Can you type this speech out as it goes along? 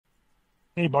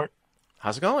Hey Bart.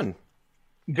 How's it going?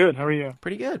 Good. How are you?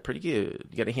 Pretty good, pretty good.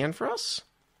 You got a hand for us?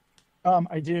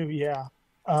 I do, yeah.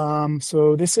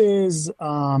 So this is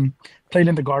played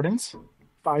in the gardens,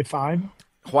 5-5.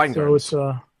 Hawaiian So it's Gardens.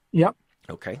 yep.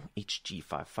 Okay,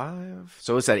 HG55.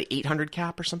 So is that an 800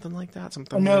 cap or something like that?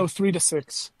 Something No, weird?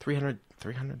 3-6. 300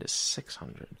 to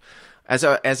 600. As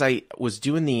I was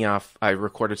doing I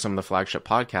recorded some of the flagship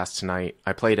podcasts tonight.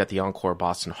 I played at the Encore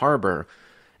Boston Harbor,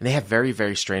 and they have very,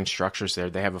 very strange structures there.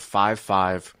 They have a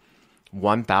 5-5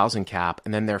 1,000 cap,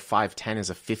 and then their 510 is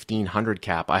a 1,500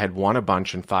 cap. I had won a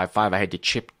bunch in 5-5. I had to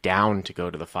chip down to go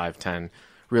to the 510.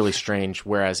 Really strange.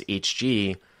 Whereas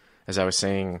HG, as I was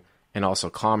saying, and also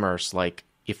Commerce, like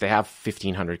if they have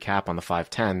 1,500 cap on the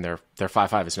 510, their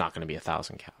 5-5 is not going to be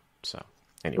 1,000 cap. So,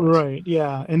 anyways, Right,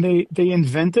 yeah. And they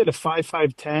invented a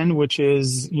 5-5-10, which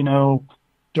is,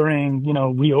 during,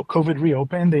 COVID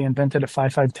reopened, they invented a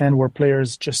 5-5-10 where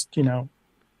players just,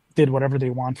 did whatever they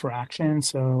want for action.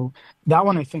 So that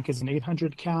one I think is an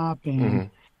 800 cap, and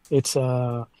hmm it's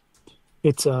a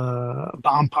it's a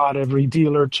bomb pot every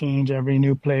dealer change, every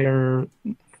new player,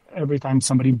 every time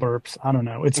somebody burps. I don't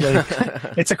know. It's like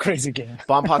it's a crazy game.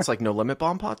 bomb pots like no limit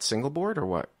bomb pots, single board or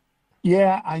what?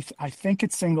 Yeah, I think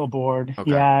it's single board. Okay,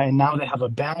 Yeah, and now they have a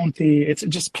bounty. It's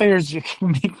just players you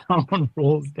can make their own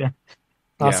rules there.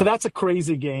 So yeah, that's a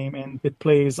crazy game, and it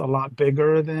plays a lot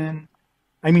bigger than.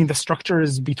 I mean, the structure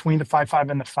is between the 5-5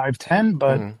 and the 5-10,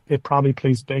 but hmm it probably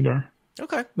plays bigger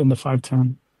okay. than the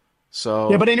 5-10.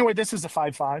 Yeah, So, but anyway, this is a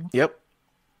 5-5. yep.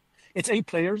 It's 8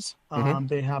 players. hmm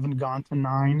They haven't gone to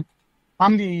 9.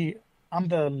 I'm the I'm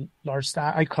the large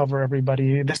stack. I cover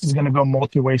everybody. This is going to go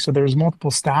multi-way, so there's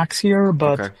multiple stacks here,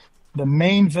 but Okay, the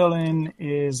main villain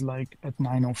is like at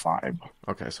 905.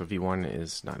 okay. So V1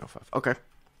 is 905. Okay,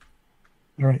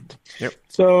 All right. yep.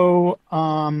 So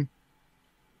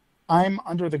I'm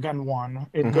under the gun one.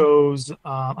 It hmm goes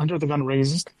under the gun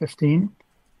raises to 15,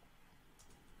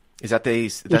 Is that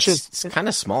which is that's kind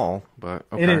of small, but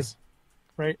it okay. is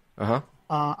right. Uh-huh.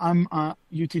 I'm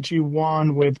UTG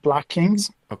one with Black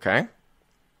Kings. Okay.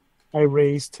 I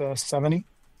raised to 70.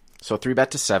 So 3 bet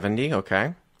to 70.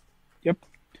 Okay. Yep.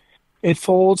 It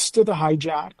folds to the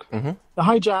hijack. hmm The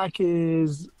hijack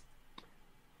is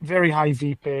very high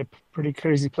VPIP, pretty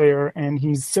crazy player, and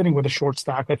he's sitting with a short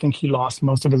stack. I think he lost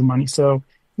most of his money. So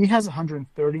he has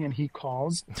 130 and he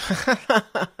calls.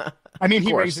 I mean, Of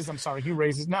he course. raises, I'm sorry, he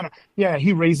raises, no, no, yeah,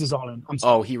 he raises all in. I'm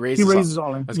Oh, sorry. he He raises. I raises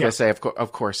all in. was gonna Yeah. say,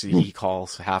 of course, he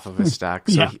calls half of his stack.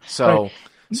 Yeah. Right.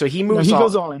 So he No, he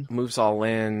goes all in. moves all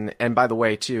in. And by the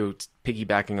way, too,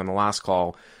 piggybacking on the last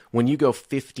call, when you go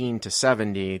 15 to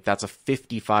 70, that's a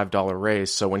 $55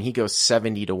 raise. So when he goes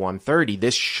 70 to 130,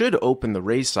 this should open the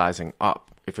raise sizing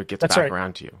up if it gets That's back right.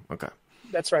 around to you. Okay.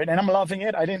 That's right. And I'm loving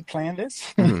it. I didn't plan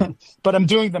this, hmm but I'm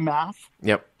doing the math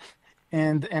Yep.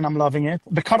 and I'm loving it.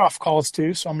 The cutoff calls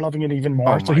too, so I'm loving it even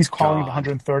Oh more. So my he's calling the God.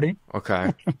 130.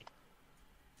 Okay.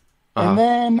 And Uh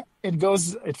then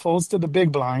it folds to the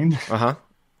big blind, huh. Uh huh.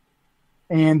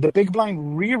 and the big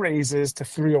blind re-raises to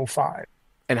 305.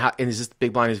 And is this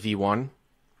big blind is V1?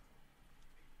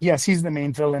 Yes, he's the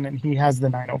main villain, and he has the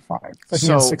 905. So he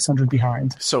has So 600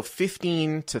 behind. So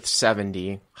 15 to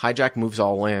 70, hijack moves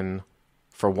all in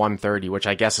for 130, which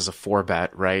I guess is a 4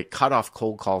 bet, right? Cutoff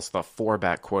cold calls the 4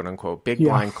 bet, quote unquote. Big Yeah,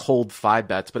 blind cold 5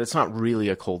 bets, but it's not really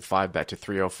a cold 5 bet to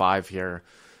 305 here.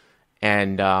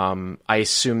 And I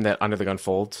assume that under the gun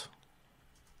folds.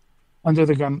 under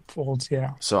the gun folds.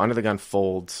 Yeah. So under the gun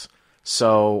folds.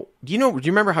 So do you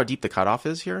remember how deep the cutoff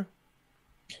is here?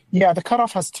 Yeah, the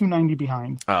cutoff has 290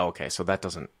 behind. Oh, okay. So that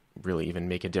doesn't really even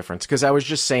make a difference because I was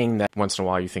just saying that once in a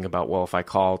while you think about, well, if I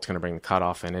call, it's going to bring the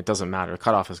cutoff in. It doesn't matter. The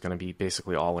cutoff is going to be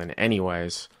basically all in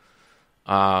anyways.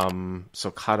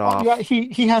 So Oh, yeah, cutoff,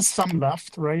 he has some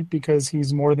left, right? Because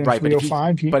he's more than right?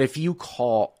 305. But if you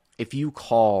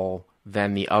call,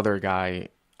 then the other guy,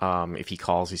 if he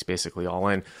calls, he's basically all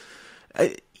in. Uh,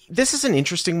 this is an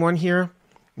interesting one here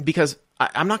because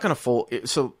I'm not going to fold.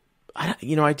 So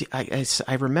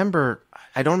I remember.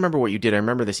 I don't remember what you did. I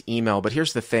remember this email, but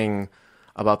here's the thing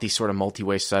about these sort of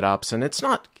multi-way setups, and it's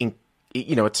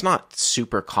not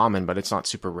super common, but it's not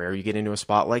super rare. You get into a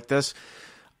spot like this.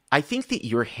 I think that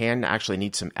your hand actually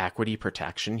needs some equity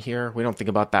protection here. We don't think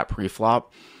about that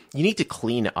pre-flop. You need to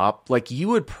clean up. Like you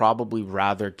would probably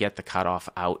rather get the cutoff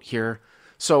out here.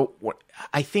 So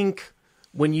I think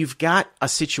when you've got a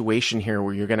situation here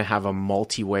where you're going to have a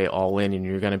multi-way all in and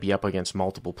you're going to be up against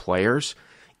multiple players,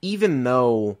 even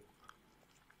though,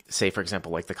 say, for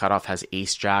example, like the cutoff has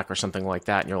ace jack or something like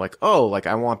that, and you're like, oh, like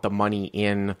I want the money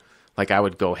in, like I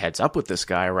would go heads up with this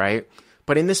guy, right?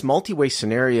 But in this multi-way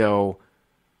scenario,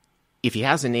 if he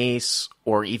has an ace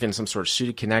or even some sort of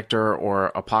suited connector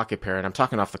or a pocket pair, and I'm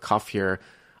talking off the cuff here,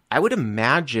 I would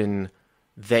imagine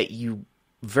that you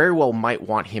very well might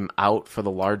want him out for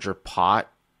the larger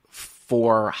pot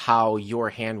for how your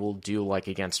hand will do like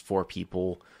against 4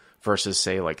 people versus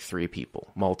say like 3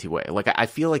 people multi-way. Like I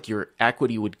feel like your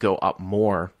equity would go up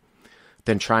more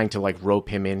than trying to like rope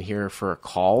him in here for a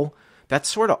call. That's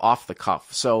sort of off the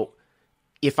cuff. So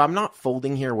if I'm not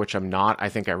folding here, which I'm not, I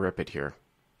think I rip it here.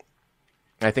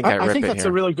 I think that's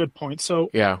a really good point. So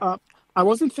Yeah. I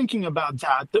wasn't thinking about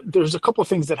that. There's a couple of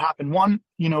things that happen. One,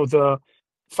 the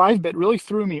 5-bet really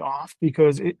threw me off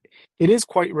because it is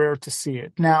quite rare to see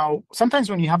it. Now, sometimes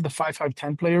when you have the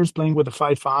 5-5-10 players playing with a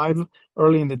 5-5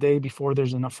 early in the day before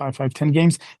there's enough 5-5-10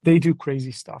 games, they do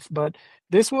crazy stuff. But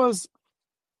this was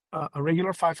a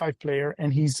regular 5-5 player,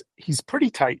 and he's pretty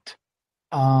tight.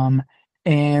 And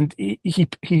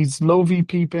he's low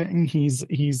VPing.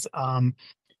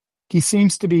 He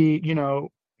seems to be,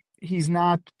 he's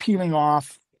not peeling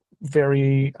off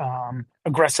very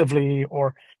aggressively,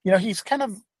 or he's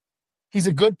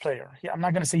a good player. I'm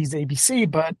not going to say he's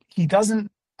ABC, but he doesn't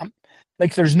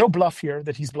like, there's no bluff here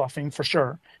that he's bluffing for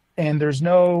sure, and there's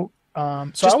no.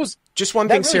 Just one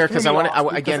thing, really Sarah, because threw me I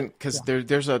off again, because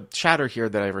there's a chatter here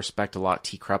that I respect a lot,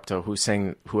 T Crypto, who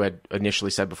had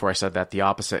initially said before I said that the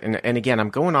opposite, and again, I'm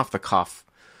going off the cuff.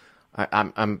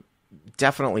 I'm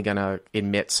definitely gonna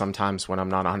admit sometimes when I'm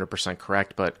not 100%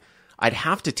 correct, but I'd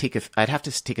have to take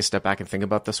a step back and think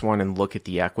about this one and look at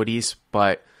the equities.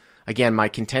 But again, my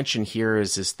contention here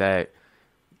is that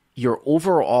your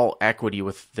overall equity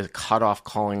with the cutoff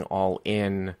calling all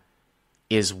in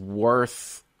is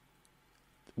worth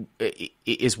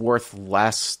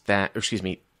less than, excuse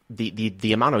me,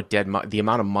 the amount of the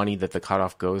amount of money that the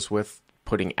cutoff goes with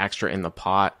putting extra in the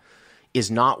pot is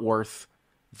not worth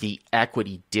the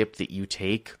equity dip that you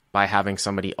take by having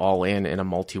somebody all in a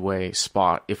multi-way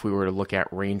spot. If we were to look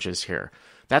at ranges here,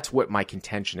 that's what my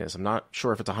contention is. I'm not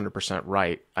sure if it's 100%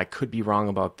 right. I could be wrong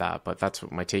about that, but that's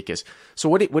what my take is. So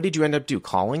what did you end up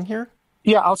calling here?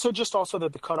 Yeah, also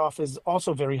that the cutoff is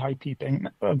also very high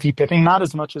VPIPing, not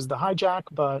as much as the hijack,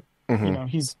 but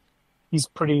he's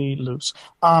pretty loose.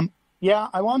 Yeah,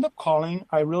 I wound up calling.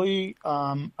 I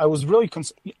was really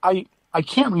I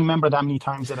can't remember that many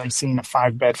times that I've seen a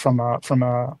 5-bet from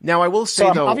a. Now I will say, so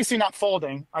I'm though, obviously not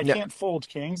folding. I can't fold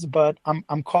kings, but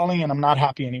I'm calling, and I'm not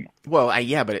happy anymore.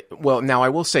 Well, now I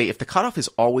will say, if the cutoff is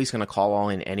always going to call all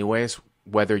in anyways,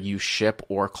 whether you ship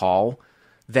or call,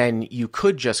 then you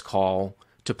could just call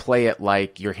to play it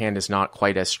like your hand is not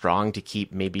quite as strong, to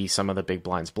keep maybe some of the big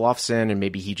blinds bluffs in, and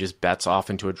maybe he just bets off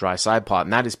into a dry side pot,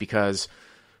 and that is because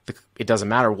it doesn't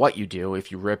matter what you do.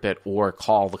 If you rip it or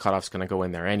call, the cutoff's going to go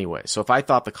in there anyway. So if I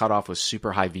thought the cutoff was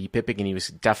super high VPIPing and he was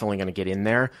definitely going to get in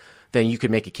there, then you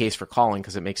could make a case for calling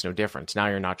because it makes no difference. Now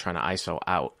you're not trying to ISO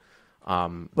out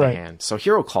the hand. So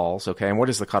hero calls, okay, and what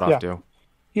does the cutoff do?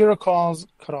 Hero calls,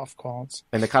 cutoff calls.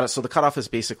 And the cutoff is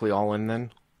basically all in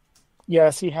then?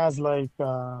 Yes, he has like,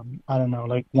 I don't know,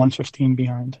 like 115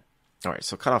 behind. All right,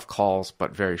 so cutoff calls,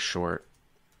 but very short.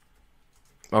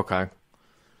 Okay.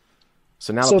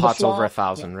 So now the pot's over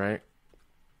 1,000, right?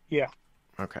 Yeah.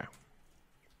 Okay.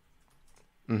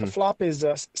 The flop is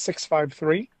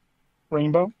 653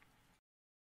 rainbow.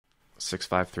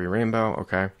 653 rainbow.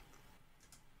 Okay.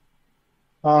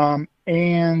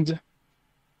 And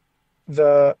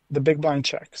the big blind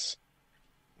checks.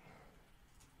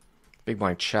 Big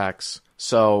blind checks.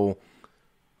 So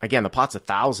again, the pot's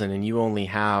 1,000, and you only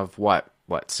have what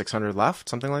 600 left,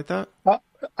 something like that.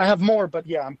 I have more, but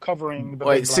yeah, I'm covering the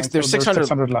big blind. There's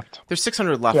 600 left. There's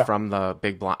 600 left from the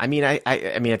big blind. I mean,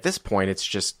 I mean, at this point, it's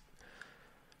just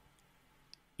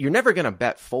you're never gonna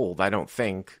bet fold, I don't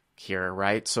think, here,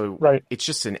 right? So it's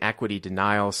just an equity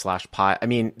denial / pot. I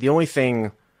mean, the only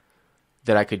thing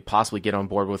that I could possibly get on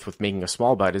board with making a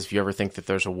small bet is if you ever think that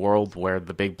there's a world where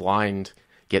the big blind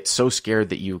gets so scared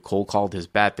that you cold called his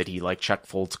bet that he like check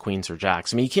folds queens or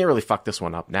jacks. I mean, you can't really fuck this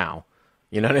one up now.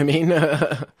 You know what I mean?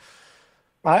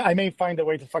 I may find a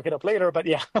way to fuck it up later, but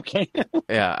yeah, okay.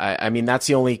 Yeah, I mean, that's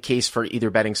the only case for either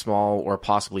betting small or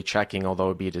possibly checking, although it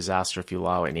would be a disaster if you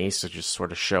allow an ace to just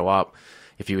sort of show up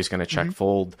if he was going to check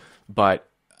fold. But,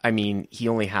 I mean, he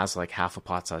only has like half a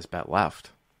pot size bet left,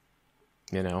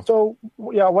 you know? So,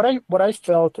 yeah, what I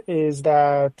felt is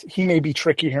that he may be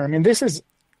tricky here. I mean, this is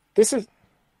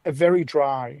a very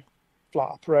dry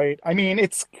flop, right? I mean,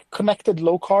 it's connected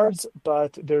low cards,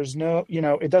 but there's no,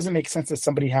 it doesn't make sense that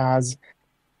somebody has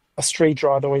a straight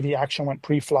draw the way the action went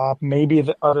pre-flop, maybe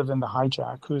other than the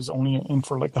hijack, who's only in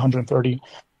for like 130.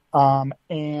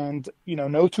 And,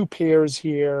 no two pairs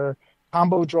here.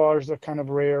 Combo draws are kind of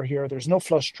rare here. There's no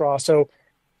flush draw. So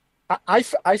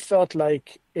I felt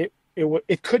like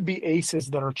it could be aces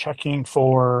that are checking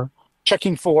for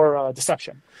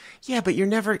deception. Yeah, but you're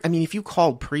never. I mean, if you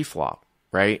called pre-flop,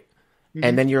 right, and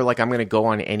Hmm. then you're like, I'm going to go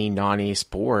on any non-ace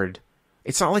board.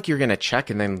 It's not like you're going to check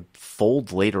and then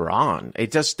fold later on.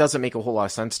 It just doesn't make a whole lot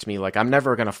of sense to me. Like, I'm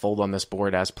never going to fold on this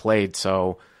board as played,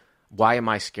 so why am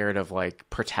I scared of like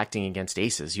protecting against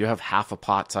aces? You have half a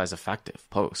pot size effective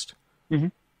post, Hmm.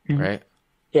 Hmm. right?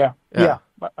 Yeah, Yeah. yeah.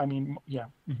 But I mean, yeah.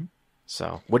 Hmm.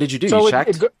 So what did you do? You So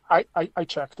checked? I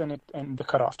checked and the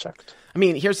cutoff checked. I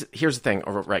mean, here's the thing.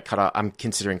 Right, cutoff. I'm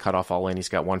considering cutoff all in. He's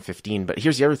got 115. But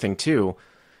here's the other thing too.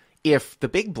 If the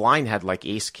big blind had like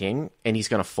ace king and he's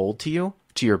going to fold to you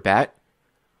to your bet,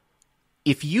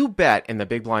 if you bet and the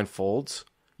big blind folds,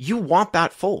 you want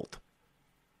that fold.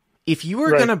 If you were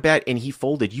going Right. to bet and he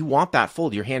folded, you want that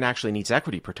fold. Your hand actually needs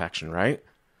equity protection, right?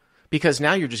 Because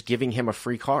now you're just giving him a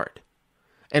free card.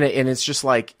 And it's just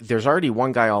like there's already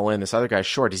one guy all in, this other guy's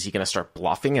short. Is he going to start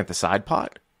bluffing at the side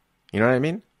pot? You know what I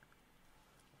mean?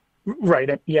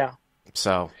 Right. Yeah.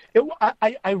 So,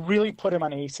 I really put him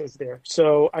on aces there.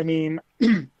 So I mean,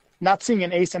 not seeing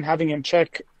an ace and having him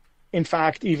check, in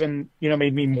fact, even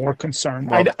made me more concerned.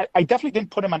 well, I definitely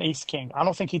didn't put him on ace king. I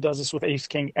don't think he does this with ace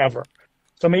king ever.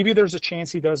 So maybe there's a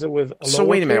chance he does it with a so lower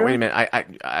wait a pair. minute.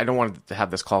 I don't want to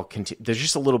have this call continue. There's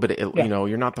just a little bit of, Yeah.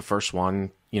 you're not the first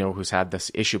one, who's had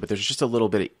this issue, but there's just a little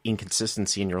bit of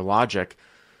inconsistency in your logic.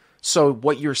 So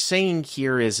what you're saying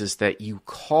here is that you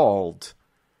called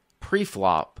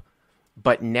pre-flop,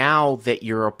 but now that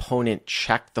your opponent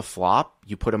checked the flop,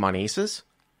 you put him on aces?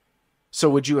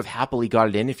 So would you have happily got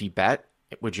it in if he bet?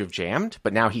 Would you have jammed?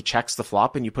 But now he checks the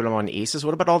flop and you put him on aces?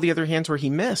 What about all the other hands where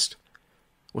he missed?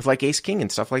 With like ace king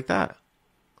and stuff like that?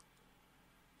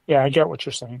 Yeah, I get what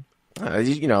you're saying.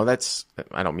 That's,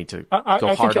 I don't mean to go I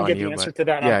think hard you'll on get you, the answer but to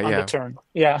that yeah, on the yeah. turn.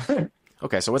 Yeah.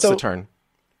 Okay, so what's the So turn?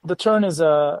 the turn is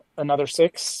another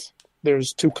six.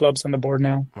 There's two clubs on the board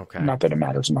now. Okay. Not that it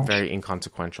matters much. Very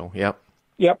inconsequential. Yep.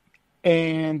 Yep.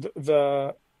 And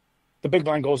the big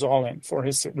blind goes all in for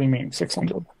his remaining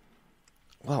 600.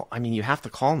 Well, I mean, you have to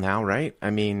call now, right? I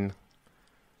mean,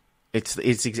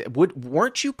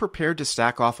 weren't you prepared to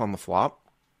stack off on the flop?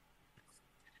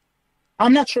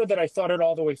 I'm not sure that I thought it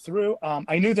all the way through.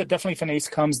 I knew that definitely if an ace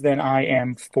comes, then I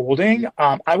am folding.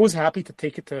 I was happy to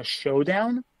take it to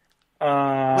showdown. With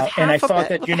And I half a thought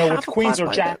bet, that, with a half a pot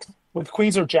by bet. with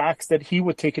queens or jacks, that he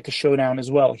would take it to showdown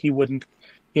as well. He wouldn't,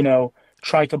 you know,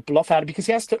 try to bluff out because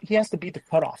he has to beat the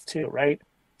cutoff too, right?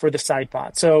 For the side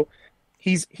pot. So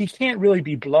he can't really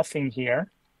be bluffing here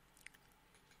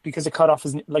because the cutoff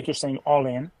is, like you're saying, all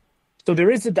in. So there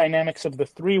is the dynamics of the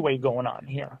three-way going on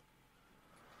here.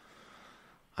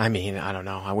 I mean, I don't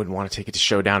know. I wouldn't want to take it to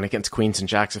showdown against queens and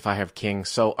jacks if I have kings.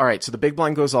 So, all right. So the big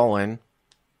blind goes all in.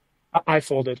 I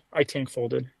folded. I tank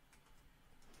folded.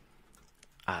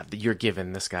 You're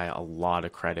giving this guy a lot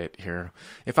of credit here.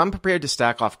 If I'm prepared to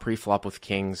stack off pre-flop with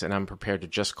kings and I'm prepared to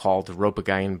just call to rope a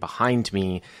guy in behind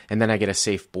me and then I get a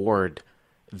safe board,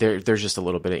 there's just a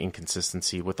little bit of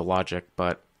inconsistency with the logic.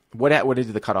 But what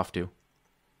did the cutoff do?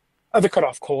 The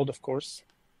cutoff cold, of course.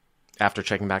 After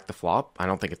checking back the flop? I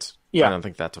Yeah. don't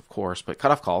think that's of course, but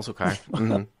cutoff calls, okay.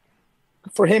 Mm-hmm.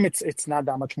 For him, it's not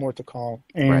that much more to call.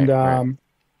 Right, And right.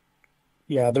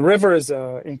 yeah, the river is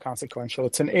inconsequential.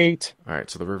 It's an eight. All right,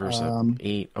 so the river's a Um,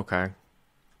 8, okay.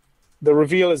 the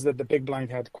reveal is that the big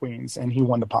blind had queens and he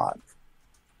won the pot.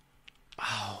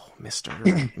 Oh, Mr.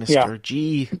 Yeah, Mr.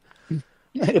 G.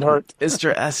 it hurt.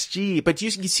 Mr. SG. But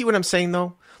you see what I'm saying,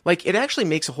 though? Like, it actually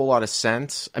makes a whole lot of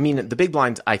sense. I mean, the big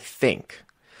blinds, I think.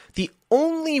 The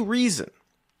only reason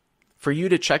for you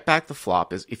to check back the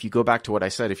flop is, if you go back to what I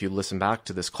said, if you listen back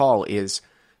to this call, is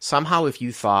somehow if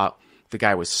you thought the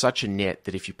guy was such a nit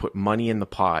that if you put money in the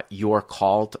pot, your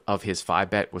call of his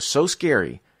 5-bet was so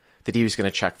scary that he was going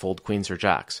to check fold queens or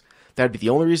jacks. That'd be the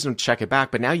only reason to check it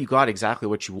back. But now you got exactly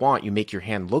what you want. You make your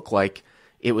hand look like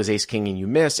it was ace king and you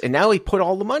miss, and now he put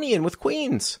all the money in with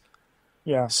queens.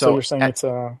 Yeah, so So you're saying it's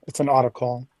an auto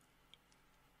call.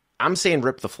 I'm saying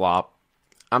rip the flop.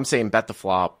 I'm saying bet the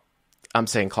flop. I'm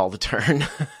saying call the turn.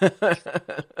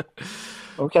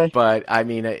 Okay. But I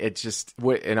mean, it just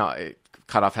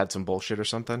cutoff had some bullshit or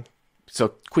something.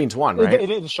 So queens won, It, right? it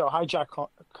didn't show. Hijack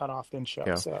cutoff didn't show.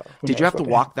 Yeah. So who Did you knows have to what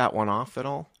they walk that one off at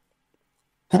all?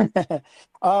 had.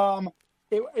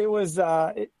 It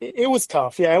was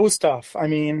tough. Yeah, it was tough. I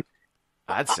mean,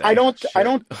 I'd I say. don't I Shit.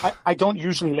 don't I don't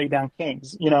usually lay down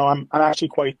kings. I'm actually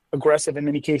quite aggressive in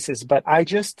many cases, but I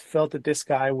just felt that this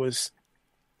guy was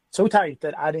so tight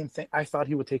that I thought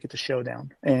he would take it to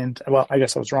showdown. And well, I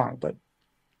guess I was wrong, but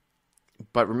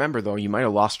But remember, though, you might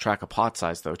have lost track of pot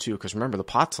size, though, too, because remember, the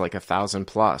pot's like 1,000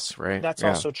 plus, right? That's Yeah.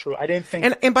 also true. I didn't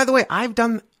think. And by the way, I've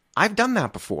done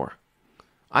that before.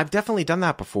 I've definitely done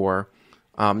that before.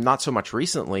 Not so much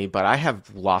recently, but I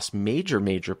have lost major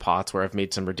pots where I've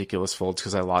made some ridiculous folds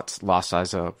because I lost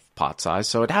size of pot size.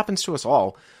 So it happens to us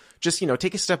all. Just,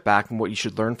 take a step back, and what you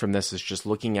should learn from this is just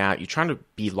looking at, you're trying to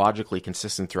be logically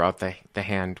consistent throughout the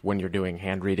hand when you're doing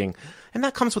hand reading. And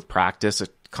that comes with practice. It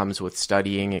comes with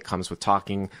studying. It comes with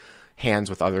talking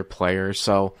hands with other players.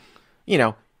 So,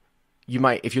 you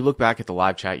might, if you look back at the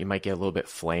live chat, you might get a little bit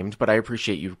flamed, but I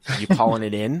appreciate you calling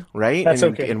it in, right? That's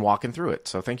okay. And walking through it.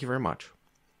 So thank you very much.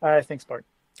 Thanks, Bart.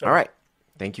 All right.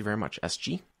 Thank you very much,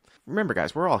 SG. Remember,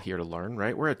 guys, we're all here to learn,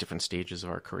 right? We're at different stages of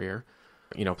our career,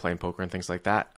 playing poker and things like that.